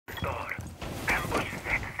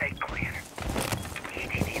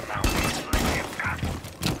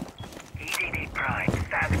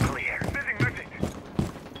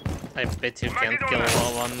I bet you can't kill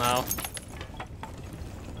one now.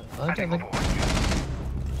 I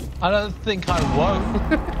don't think I won't.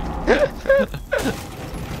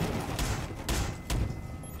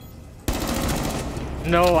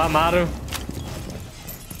 No, Amaru.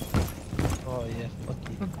 Oh yeah, fuck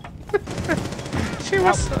you. She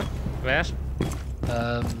was... Where?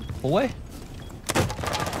 Hallway?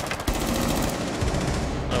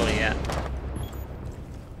 Oh yeah.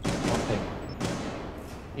 Okay.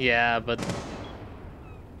 Yeah, but...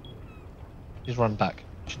 She's run back.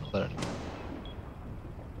 She's not there anymore.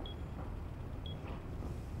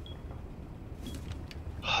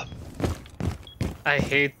 I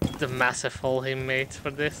hate the massive hole he made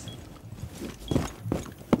for this.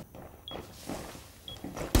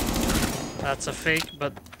 That's a fake,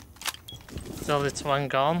 but still it's one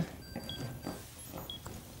gone.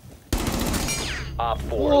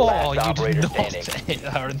 Oh, you did not hit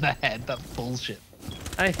her in the head. That's bullshit.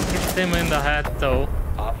 I hit him in the head though.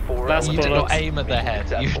 You did not aim at the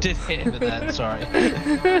head. You did hit him in the head, sorry.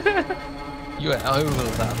 You went over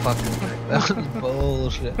that fucking thing. That was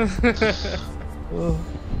bullshit. Oh.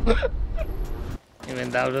 He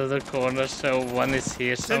went out of the corner, so one is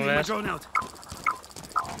here somewhere.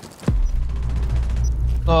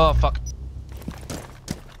 Oh, fuck.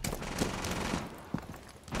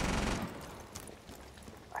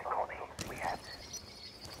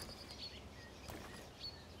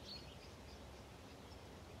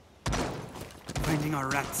 Finding our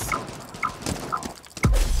rats.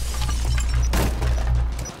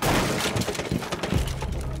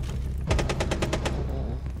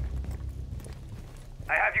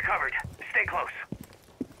 I have you covered. Stay close.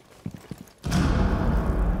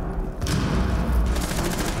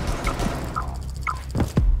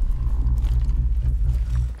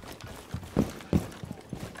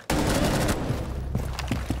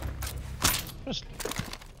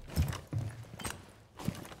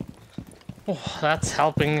 Oh, that's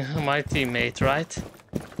helping my teammate, right?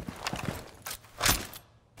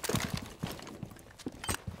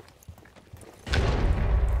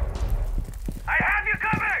 I have you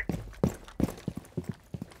covered!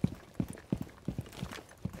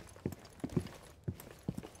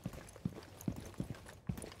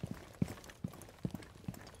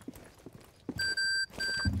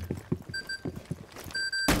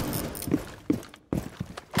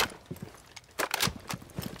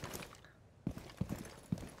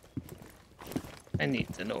 I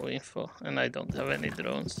need to know info, and I don't have any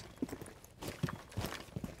drones.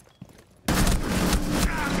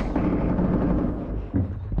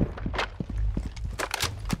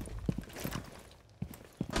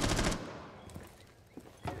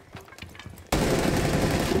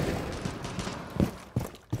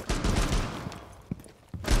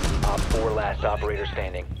 Op 4 last operator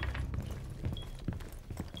standing.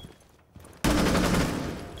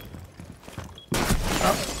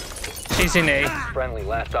 She's in A. Friendly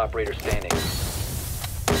last operator standing.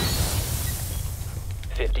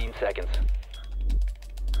 15 seconds.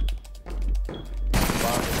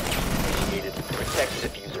 Bomb initiated. Protect the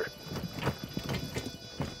diffuser.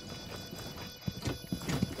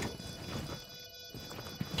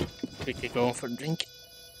 We could go for a drink.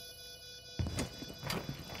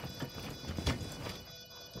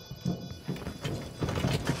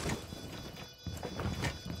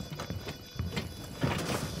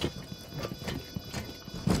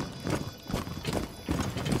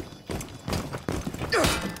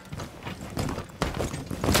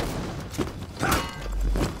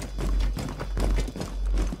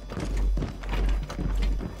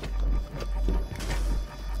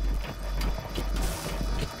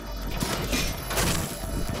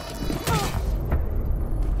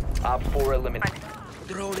 Op 4 eliminated.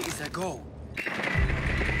 Drone is a go.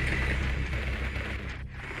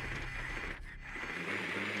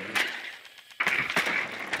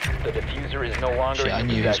 The diffuser is no longer Shit, I in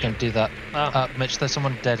knew your he was going possession. to do that. Oh. Mitch, there's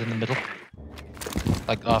someone dead in the middle.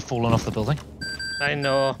 Like, fallen off the building. I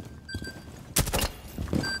know.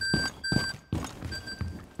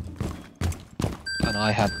 And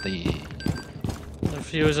I had the...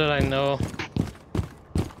 Diffuser, I know.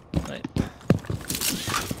 Right.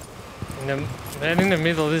 Where in the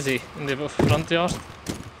middle is he? In the front yard?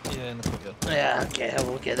 Yeah, in the courtyard. Yeah, okay, I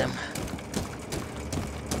will get him.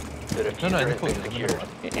 The No, diffuser in the has been courtyard. secured.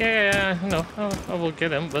 Yeah, no, I will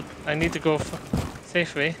get him, but I need to go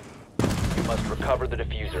safe way. You must recover the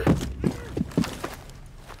diffuser.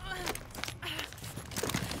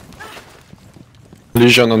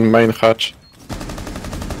 Legion on main hatch.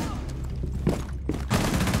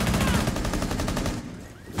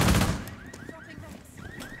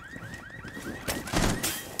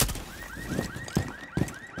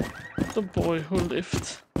 the boy who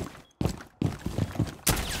lived.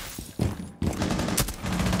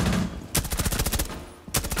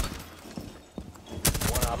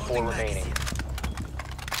 One op 4 remaining.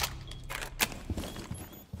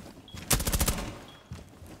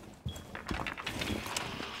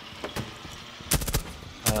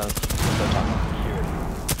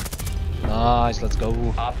 Nice, let's go.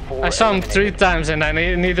 Op 4 I saw him 3 eliminated. times and I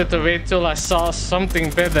needed to wait till I saw something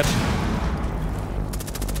better.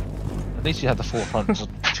 At least you had the forefront to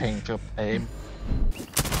change up aim.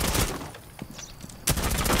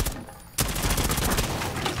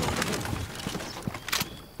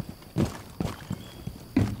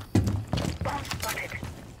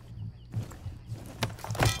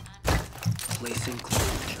 Placing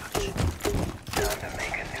cluster charge. Time to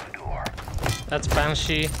make a new door. That's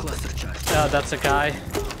Banshee. Cluster charge. Yeah, that's a guy.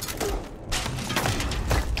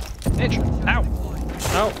 Bitch! Ow!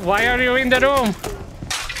 Oh, why are you in the room?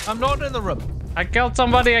 I'm not in the room. I killed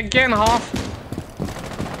somebody again, Hoff.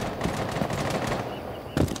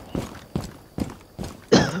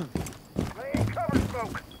 Laying cover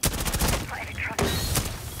smoke.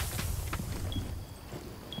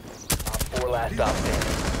 Op 4 last stop standing.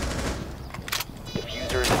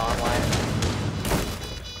 Diffuser is online.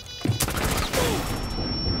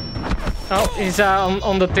 Oh, he's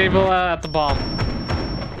on the table at the bomb.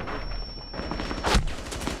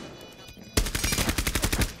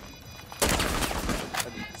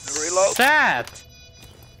 Reload. Sad.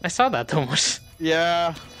 I saw that, Thomas.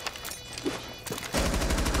 Yeah.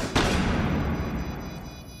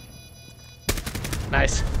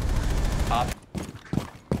 Nice. Op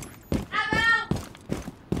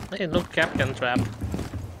Hey, look, Capcan trap.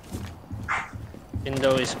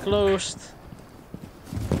 Window is closed.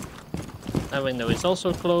 That window is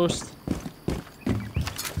also closed.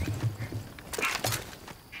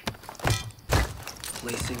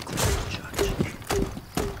 Placing cluster charge.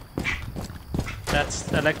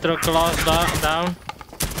 That's electro claws down.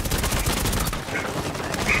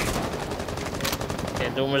 Okay,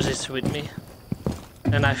 Doomers is with me.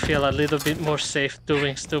 And I feel a little bit more safe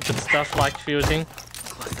doing stupid stuff like fusing.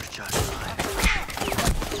 Cluster charge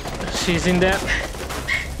alive. She's in there.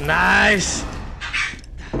 Nice!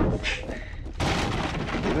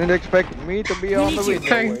 Didn't expect me to be on the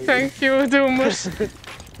window. Thank you, Doomers.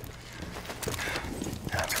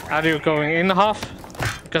 Are you going in, Hoff?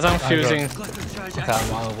 Because I'm fusing. Cluster charge Okay,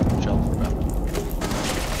 I'm out of the shelf for now.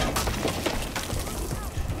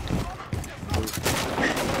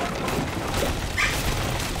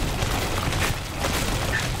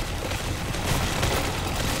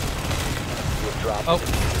 Oh,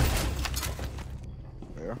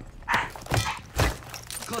 There.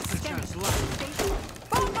 Cluster charge alive.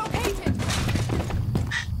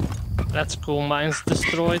 That's cool, mine's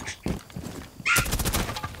destroyed.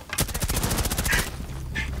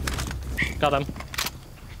 Got him.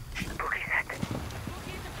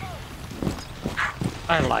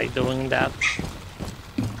 I like doing that.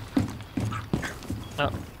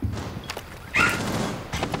 Oh.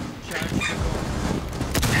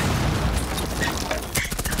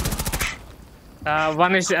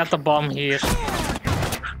 One is at the bomb here.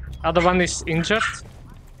 Other one is injured.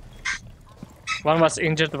 One was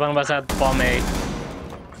injured, one was at bomb A.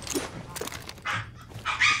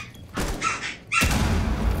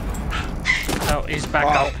 Oh, he's back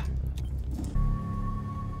up.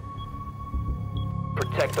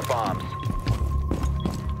 protect the bombs.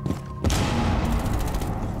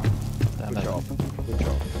 damn Good it. job. Good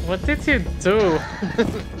job. What did you do?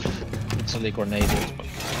 Instantly grenaded,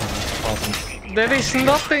 but There is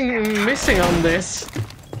nothing missing on this.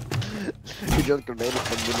 He just grenaded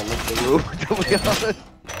from the middle of the room, to be honest.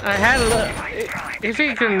 I had. If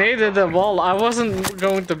he grenaded the wall, I wasn't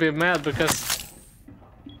going to be mad because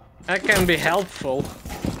that can be helpful.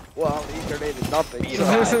 Well, he grenaded nothing. Be So.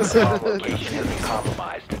 advised, the bomb location has been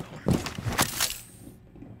compromised.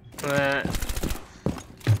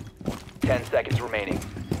 10 seconds remaining.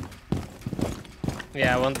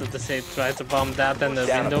 Yeah, I wanted to say try to bomb that and the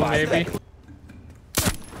Down to window 5 maybe. seconds.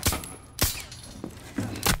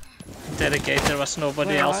 Dedicator was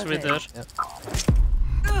nobody else with her.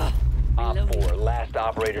 Op 4, last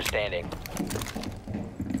operator standing.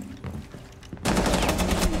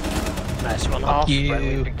 Nice one, Hoff.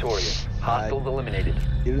 Friendly victorious. Hostiles eliminated.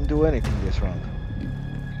 You didn't do anything this round.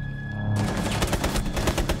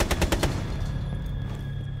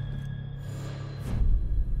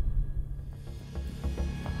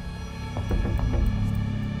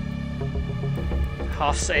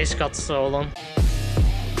 Hoff's ace got stolen.